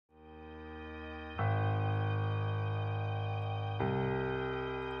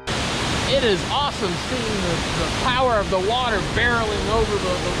It is awesome seeing the power of the water barreling over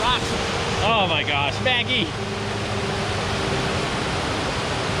the rocks. Oh my gosh, Maggie!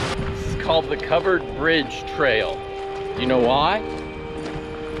 This is called the Covered Bridge Trail. Do you know why?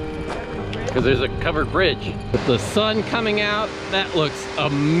 Because there's a covered bridge. With the sun coming out, that looks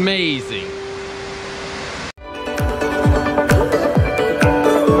amazing.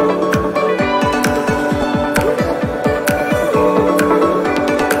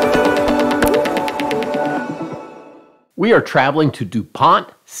 We are traveling to DuPont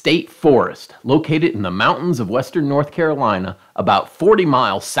State Forest, located in the mountains of western North Carolina, about 40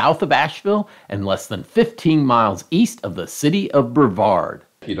 miles south of Asheville and less than 15 miles east of the city of Brevard.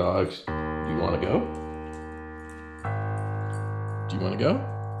 Hey dogs, do you want to go? Do you want to go?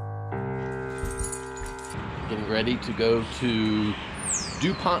 Getting ready to go to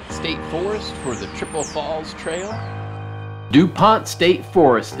DuPont State Forest for the Triple Falls Trail. DuPont State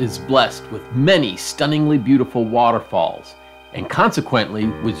Forest is blessed with many stunningly beautiful waterfalls, and consequently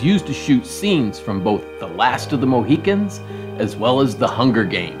was used to shoot scenes from both The Last of the Mohicans as well as The Hunger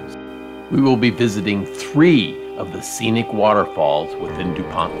Games. We will be visiting 3 of the scenic waterfalls within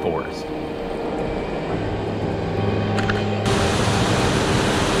DuPont Forest.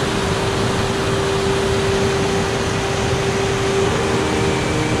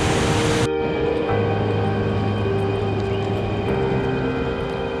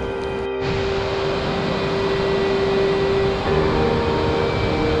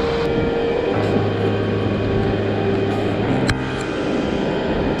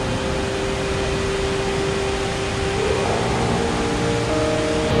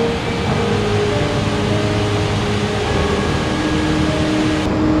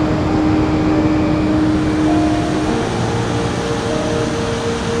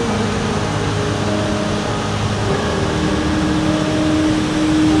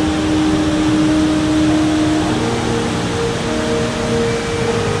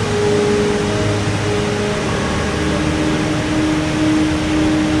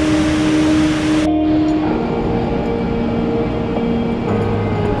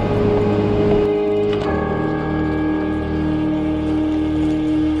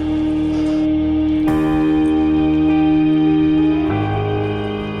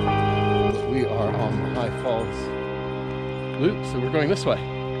 So we're going this way.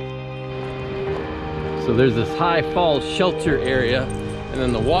 So there's this high falls shelter area, and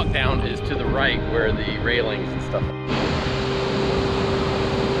then the walk down is to the right where the railings and stuff.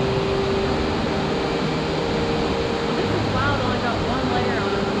 This is wild, only got one layer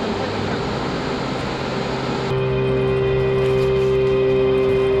on it.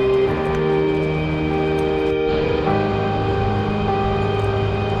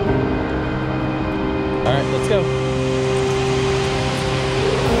 All right, let's go.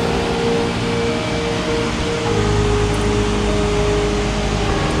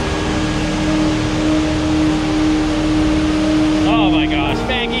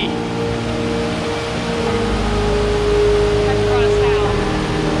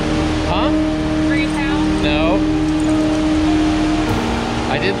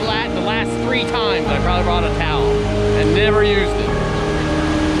 The last 3 times I probably brought a towel and never used it.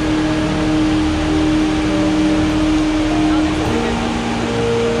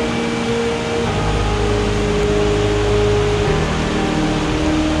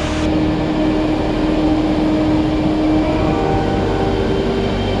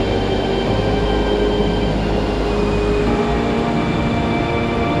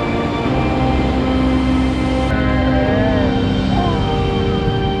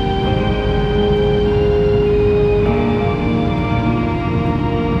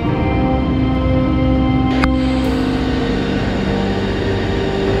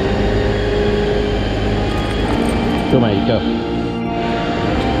 Go, mate, go.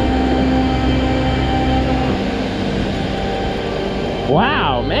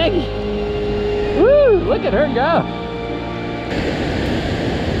 Wow, Maggie! Woo! Look at her go!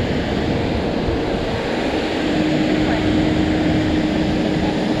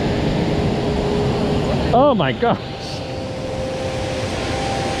 Oh my gosh!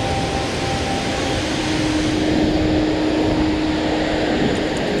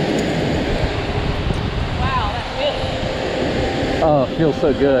 Oh, it feels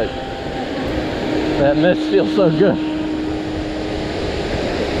so good. That mist feels so good.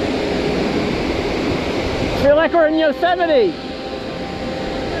 Feel like we're in Yosemite.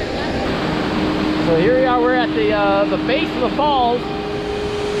 So here we are. We're at the base of the falls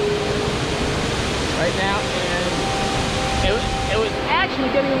right now, and it was actually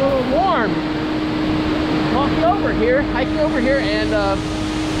getting a little warm. Walking over here, hiking over here, and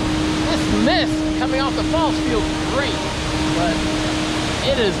this This mist coming off the falls feels great, but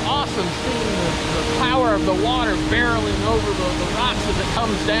it is awesome seeing the power of the water barreling over the rocks as it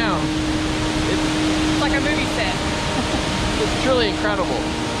comes down. It's like a movie set. It's truly incredible.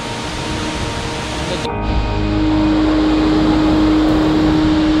 This way.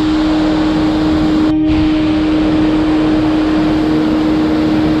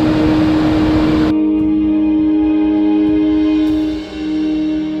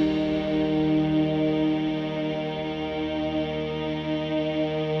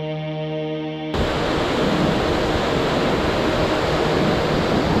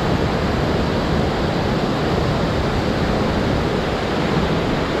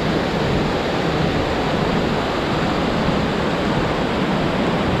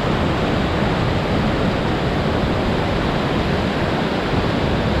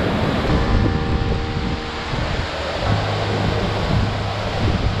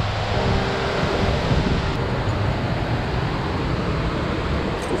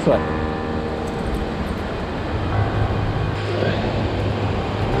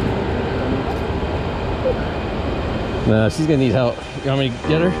 No, she's gonna need help. You want me to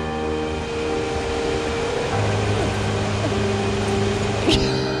get her?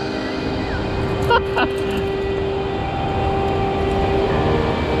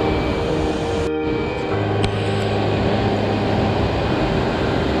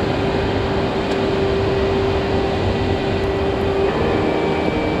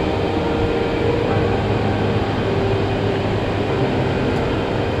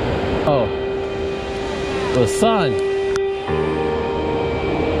 Oh, the sun.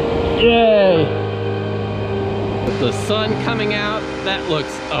 Yay! With the sun coming out, that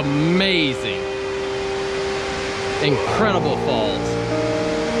looks amazing. Incredible falls.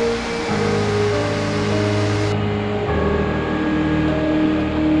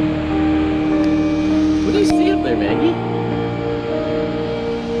 What do you see up there, Maggie?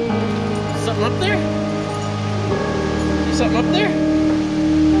 Something up there? There's something up there?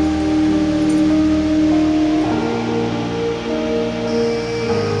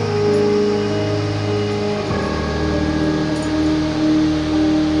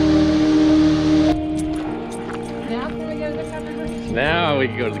 Now we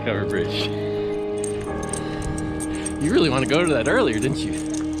can go to the covered bridge. You really want to go to that earlier, didn't you?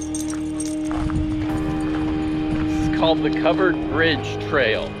 This is called the Covered Bridge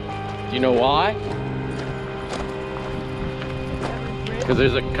Trail. Do you know why? Because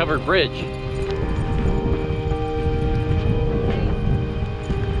there's a covered bridge.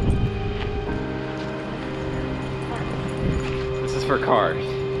 This is for cars.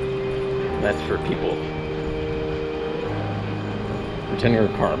 That's for people. Pretend you're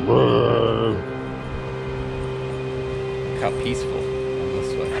a car. Look how peaceful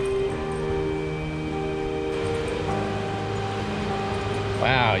this way.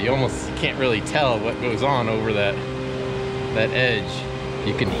 Wow, you almost can't really tell what goes on over that edge.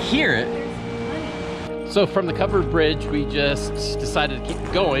 You can hear it. So from the covered bridge, we just decided to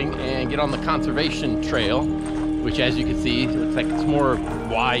keep going and get on the conservation trail, which, as you can see, looks like it's more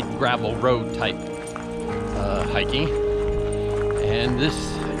wide gravel road type hiking. And this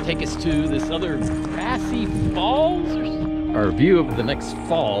take us to this other Grassy Falls. Our view of the next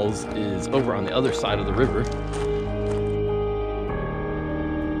falls is over on the other side of the river.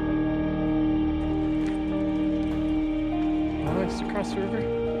 Oh, just across the river.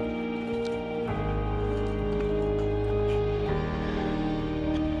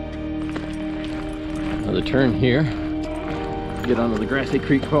 Another turn here. Get onto the Grassy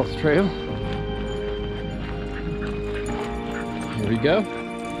Creek Falls trail. Here we go.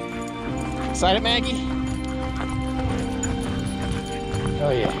 Excited, Maggie? Oh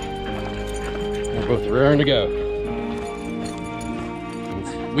yeah. We're both raring to go.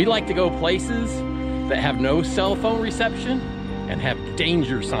 We like to go places that have no cell phone reception and have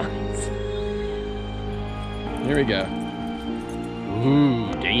danger signs. Here we go.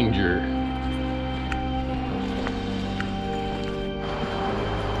 Ooh, danger.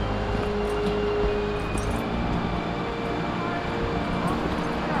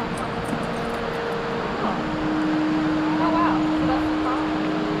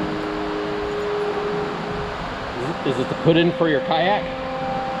 Is it to put in for your kayak?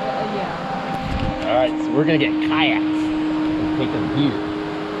 Yeah. All right, so we're gonna get kayaks and take them here.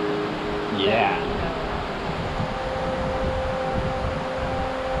 Yeah.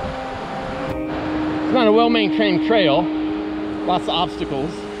 It's not a well-maintained trail. Lots of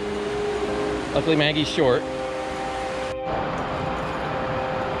obstacles. Luckily, Maggie's short.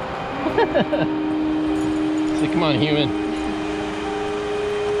 So come on, human.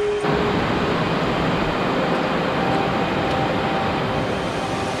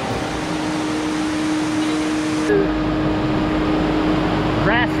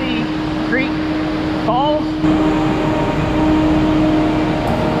 Grassy Creek Falls.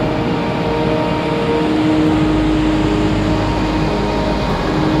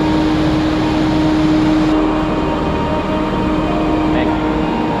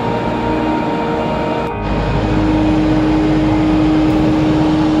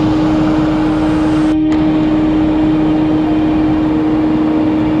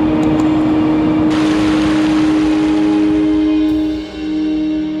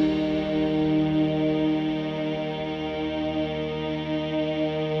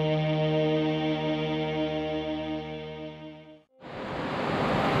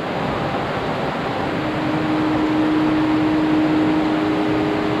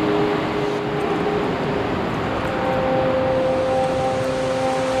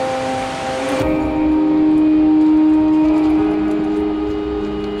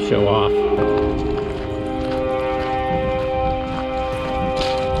 Show off.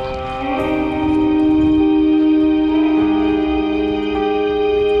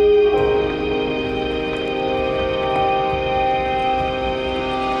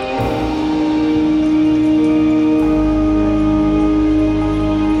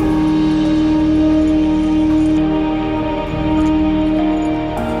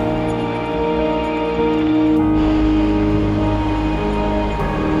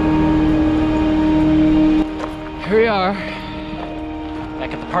 Here we are,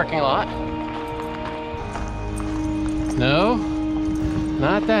 back at the parking lot. No,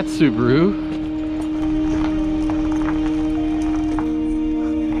 not that Subaru.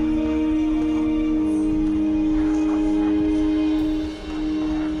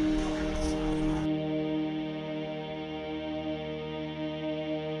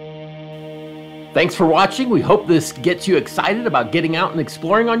 Thanks for watching. We hope this gets you excited about getting out and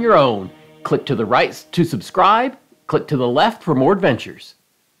exploring on your own. Click to the right to subscribe. Click to the left for more adventures.